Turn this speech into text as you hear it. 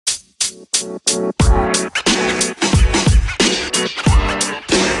So,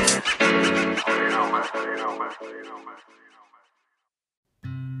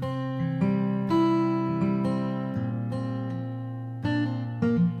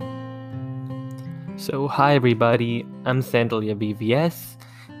 hi everybody, I'm Sandalia BVS,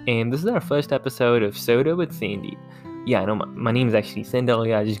 and this is our first episode of Soda with Sandy. Yeah, I know my name is actually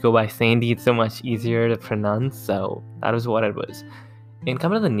Sandalia, I just go by Sandy, it's so much easier to pronounce, so that was what it was. And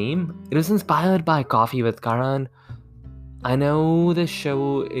coming to the name, it was inspired by Coffee with Karan. I know the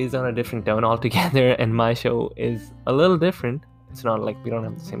show is on a different tone altogether, and my show is a little different. It's not like we don't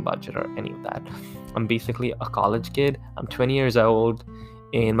have the same budget or any of that. I'm basically a college kid. I'm 20 years old,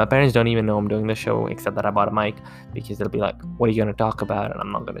 and my parents don't even know I'm doing the show, except that I bought a mic because they'll be like, "What are you gonna talk about?" And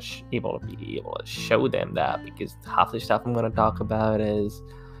I'm not gonna be able to show them that because half the stuff I'm gonna talk about is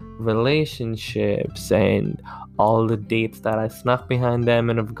relationships and all the dates that I snuck behind them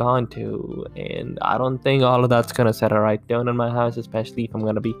and have gone to, and I don't think all of that's gonna set a right tone in my house, especially if I'm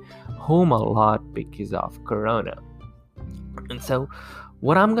gonna be home a lot because of Corona. And so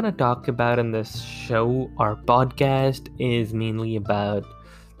what I'm gonna talk about in this show or podcast is mainly about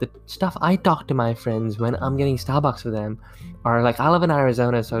the stuff I talk to my friends when I'm getting Starbucks with them. Or like, I live in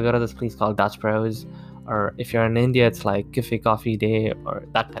Arizona, so I go to this place called Dutch Bros. Or if you're in India, it's like Cafe Coffee Day or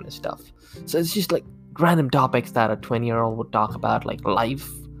that kind of stuff. So it's just like random topics that a 20-year-old would talk about, like life,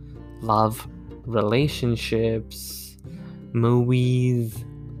 love, relationships, movies,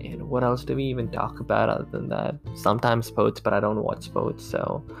 and what else do we even talk about other than that? Sometimes sports, but I don't watch sports,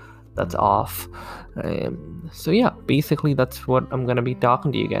 so that's off. So yeah, basically that's what I'm gonna be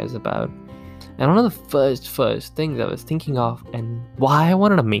talking to you guys about. And one of the first things I was thinking of, and why I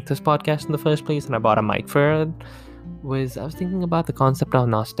wanted to make this podcast in the first place, and I bought a mic for it, was I was thinking about the concept of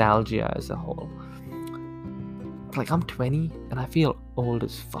nostalgia as a whole. Like, I'm 20 and I feel old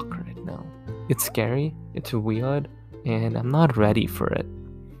as fuck right now. It's scary, it's weird, and I'm not ready for it.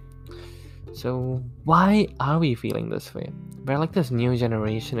 So why are we feeling this way? We're like this new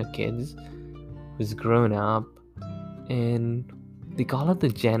generation of kids who's grown up, and they call it the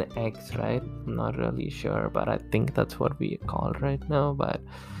Gen X, right? I'm not really sure, but I think that's what we call it right now. But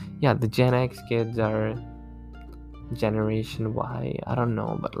yeah, the Gen X kids are Generation Y. I don't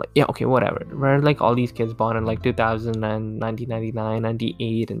know, but like, yeah, okay, whatever. We're like all these kids born in like 2000 and 1999,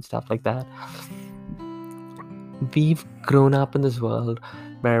 98 and stuff like that. We've grown up in this world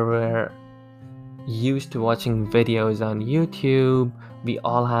where we're used to watching videos on YouTube. We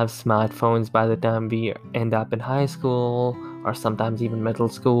all have smartphones by the time we end up in high school or sometimes even middle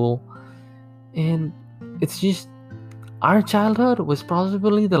school. And it's just, our childhood was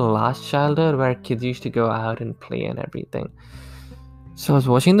probably the last childhood where kids used to go out and play and everything. So I was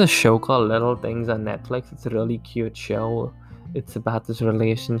watching this show called Little Things on Netflix. It's a really cute show. It's about this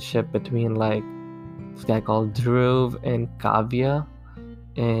relationship between like this guy called Dhruv and Kavya.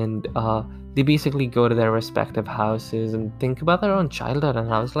 And they basically go to their respective houses and think about their own childhood.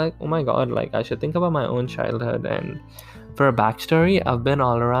 And I was like, oh my god, like I should think about my own childhood. And for a backstory, I've been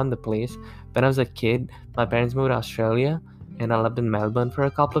all around the place. When I was a kid, my parents moved to Australia and I lived in Melbourne for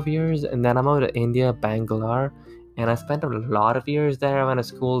a couple of years, and then I moved to India, Bangalore, and I spent a lot of years there. I went to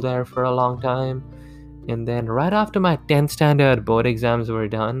school there for a long time. And then right after my 10th standard board exams were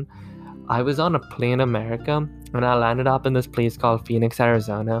done, I was on a plane in America and I landed up in this place called Phoenix,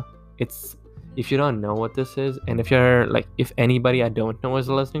 Arizona. It's, if you don't know what this is, and if you're like, if anybody I don't know is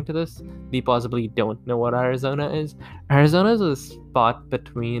listening to this, they possibly don't know what Arizona is. Arizona is a spot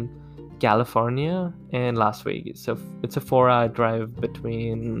between California and Las Vegas. So it's a 4-hour drive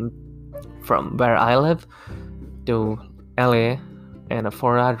from where I live to LA, and a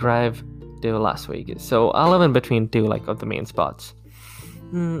 4-hour drive to Las Vegas. So I live in between two like of the main spots.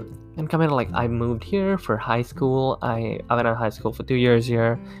 And coming to like, I moved here for high school. I went to high school for 2 years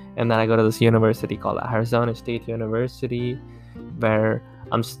here, and then I go to this university called Arizona State University, where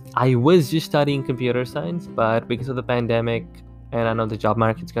I was just studying computer science, but because of the pandemic, and I know the job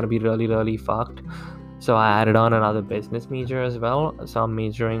market's gonna be really, really fucked, so I added on another business major as well. So I'm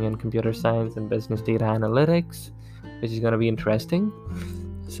majoring in computer science and business data analytics, which is gonna be interesting.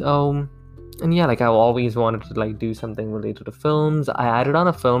 So, and yeah, like I always wanted to like do something related to films. I added on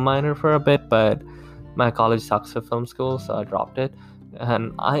a film minor for a bit, but my college sucks for film school, so I dropped it.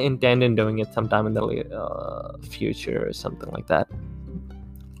 And I intend on doing it sometime in the future or something like that.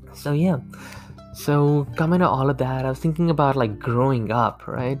 So yeah. So coming to all of that, I was thinking about like growing up,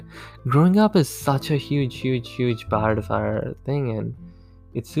 right? Growing up is such a huge part of our thing, and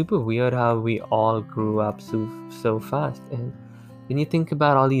it's super weird how we all grew up so fast. And when you think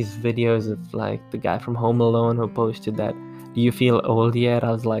about all these videos of like the guy from Home Alone who posted that do you feel old yet?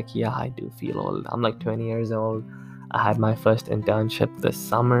 I was like, yeah, I do feel old. I'm like 20 years old. I had my first internship this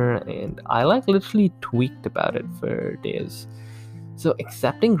summer, and I like literally tweaked about it for days. So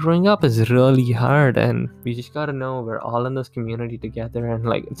accepting growing up is really hard, and we just gotta know we're all in this community together, and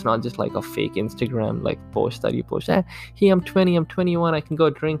like it's not just like a fake Instagram like post that you post. Hey, I'm 20, I'm 21, I can go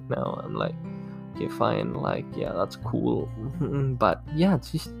drink now. I'm like, okay, fine, like yeah, that's cool. But yeah,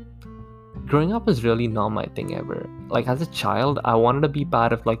 it's just growing up is really not my thing ever. Like as a child, I wanted to be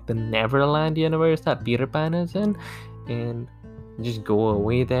part of like the Neverland universe that Peter Pan is in, and just go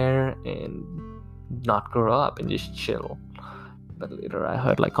away there and not grow up and just chill. But later I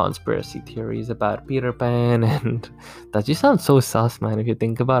heard like conspiracy theories about Peter Pan, and that just sounds so sus, man. If you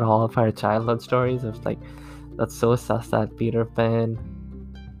think about all of our childhood stories, it's like that's so sus that Peter Pan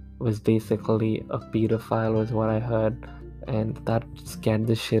was basically a pedophile, was what I heard, and that scared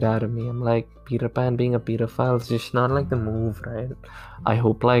the shit out of me. I'm like, Peter Pan being a pedophile is just not like the move, right? I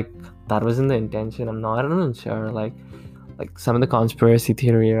hope like that wasn't the intention. I'm not even sure. Like some of the conspiracy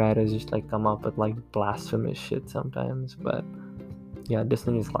theory writers just like come up with like blasphemous shit sometimes, but yeah,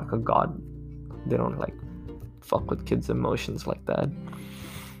 Disney is like a god. They don't like fuck with kids' emotions like that.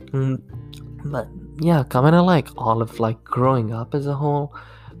 But yeah, coming to like all of like growing up as a whole,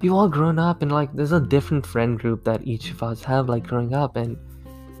 we've all grown up, and like there's a different friend group that each of us have like growing up, and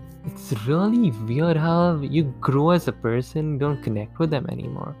it's really weird how you grow as a person, you don't connect with them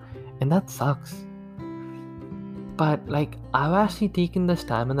anymore, and that sucks. But like I've actually taken this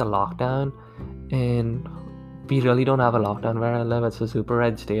time in the lockdown, and we really don't have a lockdown where I live. It's a super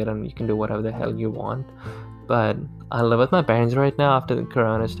red state and you can do whatever the hell you want. But I live with my parents right now after the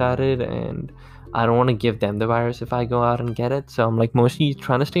corona started, and I don't want to give them the virus if I go out and get it. So I'm like mostly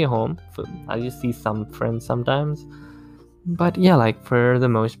trying to stay home. I just see some friends sometimes. But yeah, like for the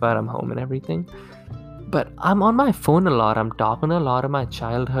most part, I'm home and everything. But I'm on my phone a lot. I'm talking to a lot of my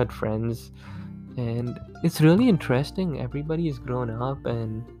childhood friends. And it's really interesting. Everybody's grown up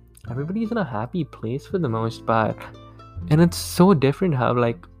and everybody's in a happy place for the most part. And it's so different how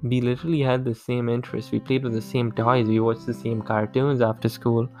like we literally had the same interests. We played with the same toys. We watched the same cartoons after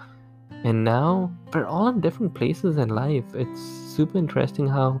school. And now we're all in different places in life. It's super interesting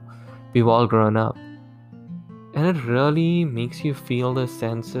how we've all grown up. And it really makes you feel the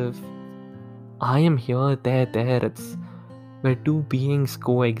sense of I am here, there. It's we're two beings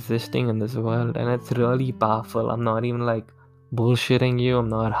coexisting in this world, and it's really powerful. I'm not even like bullshitting you, I'm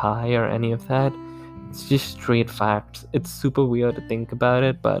not high or any of that. It's just straight facts. It's super weird to think about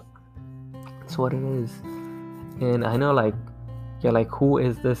it, but it's what it is. And I know like you're like, who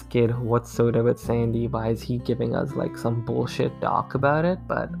is this kid? What's Soda with Sandy? Why is he giving us like some bullshit talk about it?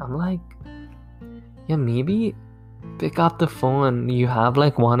 But I'm like, yeah, maybe pick up the phone. You have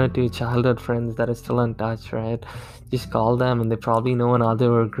like one or two childhood friends that are still in touch, right? Just call them, and they probably know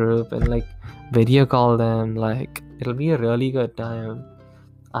another group, and like video call them. Like it'll be a really good time.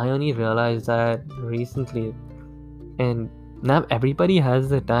 I only realized that recently, and now everybody has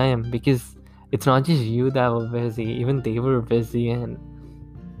the time because it's not just you that were busy, even they were busy, and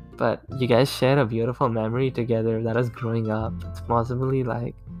but you guys share a beautiful memory together that is growing up. It's possibly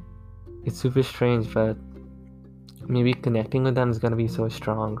like it's super strange, but maybe connecting with them is gonna be so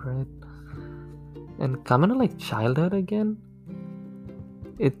strong, right? And coming to like childhood again,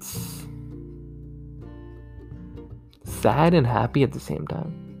 it's sad and happy at the same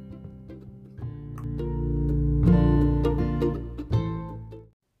time.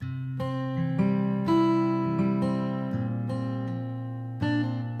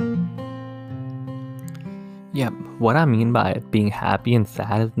 Yeah, what I mean by it being happy and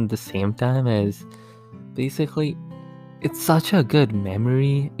sad at the same time is basically it's such a good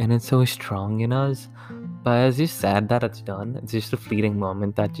memory and it's so strong in us, but it's just sad that it's done. It's just a fleeting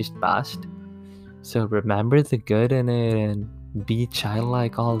moment that just passed. So remember the good in it and be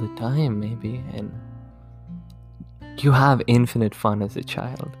childlike all the time, maybe, and you have infinite fun as a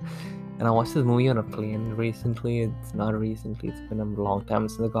child. And I watched this movie on a plane recently. It's not recently, it's been a long time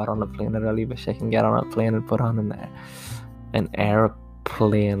since I got on a plane. I really wish I can get on a plane and put on an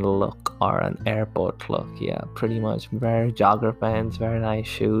airplane look or an airport look. Yeah, pretty much. Wear jogger pants, wear nice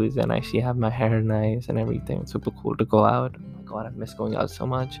shoes, and actually have my hair nice and everything. It's super cool to go out. Oh my god, I miss going out so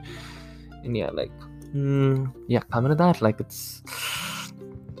much. And yeah, like coming to that, like it's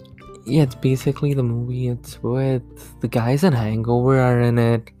basically the movie. It's with the guys in Hangover are in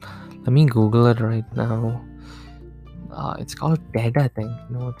it. Let me Google it right now. It's called Dead, I think.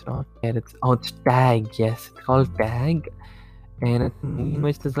 No, it's not Dead. It's Tag. Yes, it's called Tag. And it's a movie in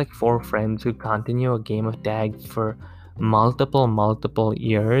which there's like four friends who continue a game of tag for multiple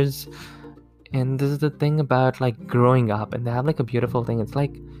years. And this is the thing about like growing up, and they have like a beautiful thing. It's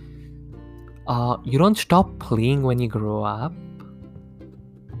like you don't stop playing when you grow up,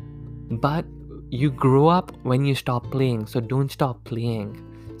 but you grow up when you stop playing. So don't stop playing.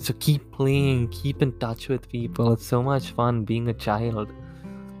 So keep playing, keep in touch with people. It's so much fun being a child.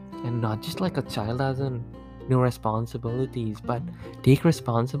 And not just like a child as in no responsibilities, but take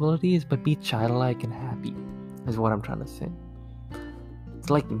responsibilities, but be childlike and happy, is what I'm trying to say.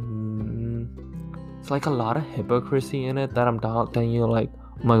 It's like it's like a lot of hypocrisy in it that I'm telling you, like,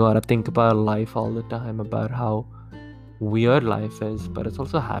 oh my god, I think about life all the time, about how weird life is, but it's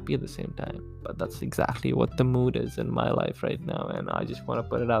also happy at the same time. But that's exactly what the mood is in my life right now, and I just want to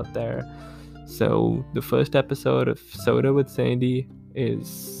put it out there. So the first episode of Soda with Sandy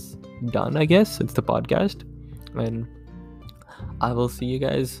is done, I guess. It's the podcast, and I will see you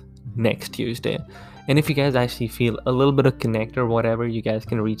guys next Tuesday. And if you guys actually feel a little bit of connect or whatever, you guys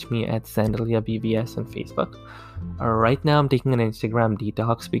can reach me at Sandalia BVS on Facebook. Right now I'm taking an Instagram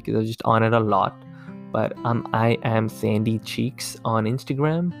detox because I'm just on it a lot. But I am Sandy Cheeks on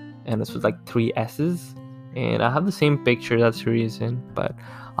Instagram, and this was like 3 S's. And I have the same picture, that's the reason. But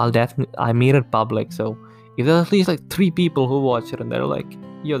I made it public, so if there's at least like 3 people who watch it and they're like,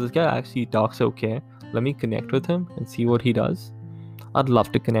 yo, this guy actually talks okay, let me connect with him and see what he does. I'd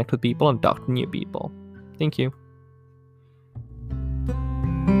love to connect with people and talk to new people. Thank you.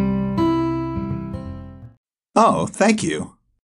 Oh, thank you.